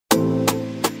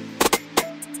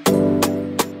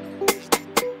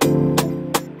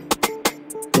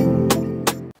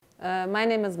My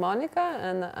name is Monika,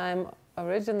 and I'm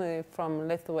originally from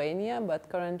Lithuania, but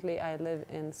currently I live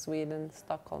in Sweden,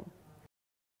 Stockholm.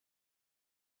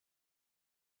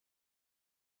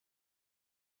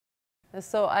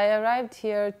 So I arrived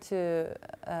here to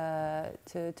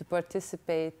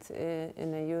participate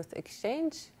in a youth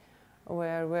exchange,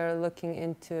 where we're looking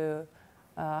into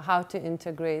how to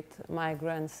integrate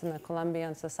migrants in a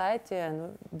Colombian society.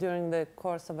 And during the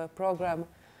course of a program,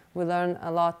 we learn a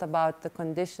lot about the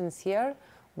conditions here,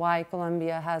 why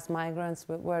Colombia has migrants,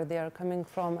 where they are coming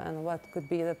from, and what could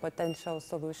be the potential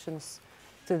solutions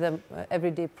to the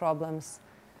everyday problems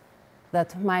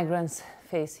that migrants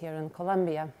face here in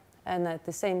Colombia. And at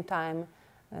the same time,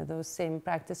 those same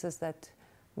practices that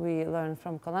we learn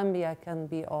from Colombia can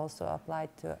be also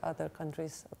applied to other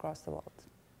countries across the world.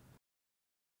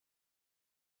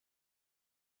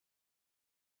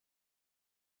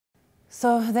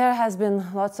 So there has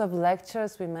been lots of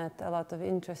lectures. We met a lot of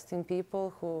interesting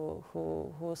people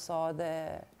who saw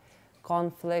the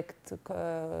conflict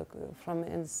from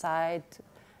inside,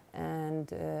 and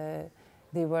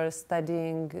they were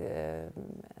studying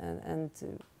and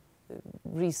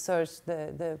researched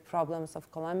the problems of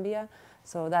Colombia.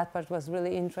 So that part was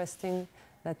really interesting,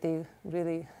 that they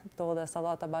really told us a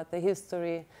lot about the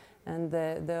history and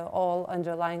the all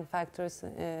underlying factors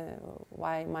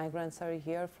why migrants are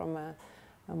here from a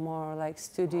more like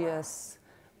studious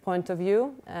point of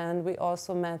view. And we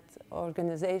also met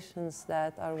organizations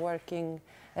that are working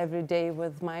every day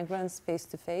with migrants face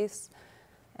to face,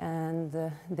 and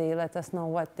they let us know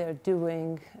what they're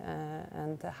doing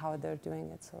and how they're doing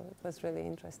it. So it was really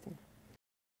interesting.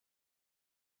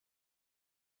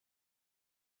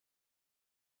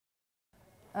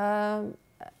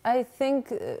 I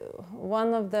think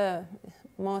one of the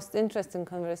most interesting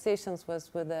conversations was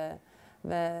with a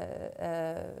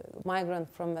migrant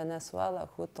from Venezuela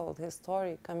who told his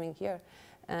story coming here.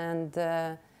 And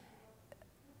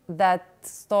that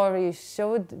story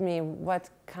showed me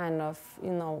what kind of,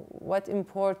 what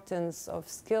importance of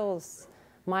skills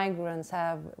migrants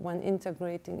have when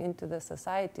integrating into the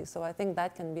society. So I think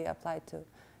that can be applied to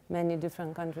many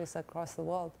different countries across the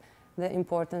world. The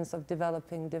importance of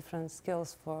developing different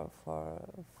skills for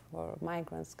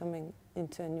migrants coming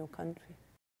into a new country.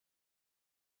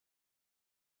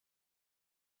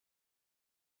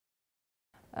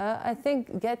 I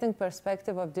think getting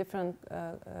perspective of different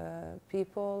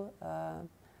people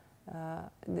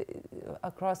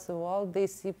across the world, they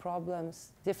see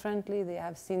problems differently. They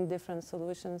have seen different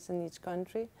solutions in each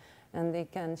country, and they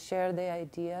can share their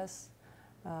ideas,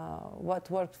 what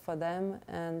worked for them,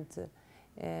 and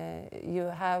you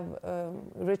have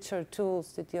richer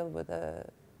tools to deal with the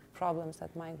problems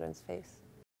that migrants face.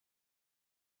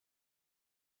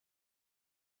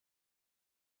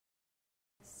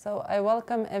 So I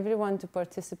welcome everyone to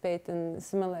participate in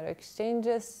similar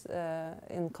exchanges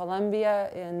in Colombia,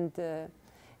 and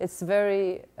it's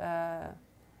very,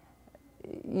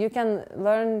 you can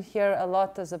learn here a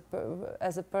lot as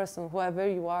a person, whoever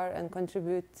you are, and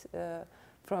contribute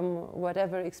from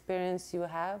whatever experience you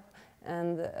have,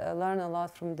 and learn a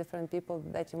lot from different people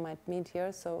that you might meet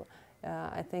here. So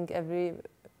I think every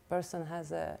person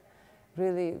has a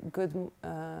really good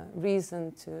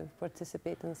reason to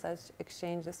participate in such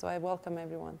exchanges. So I welcome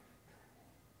everyone.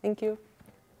 Thank you.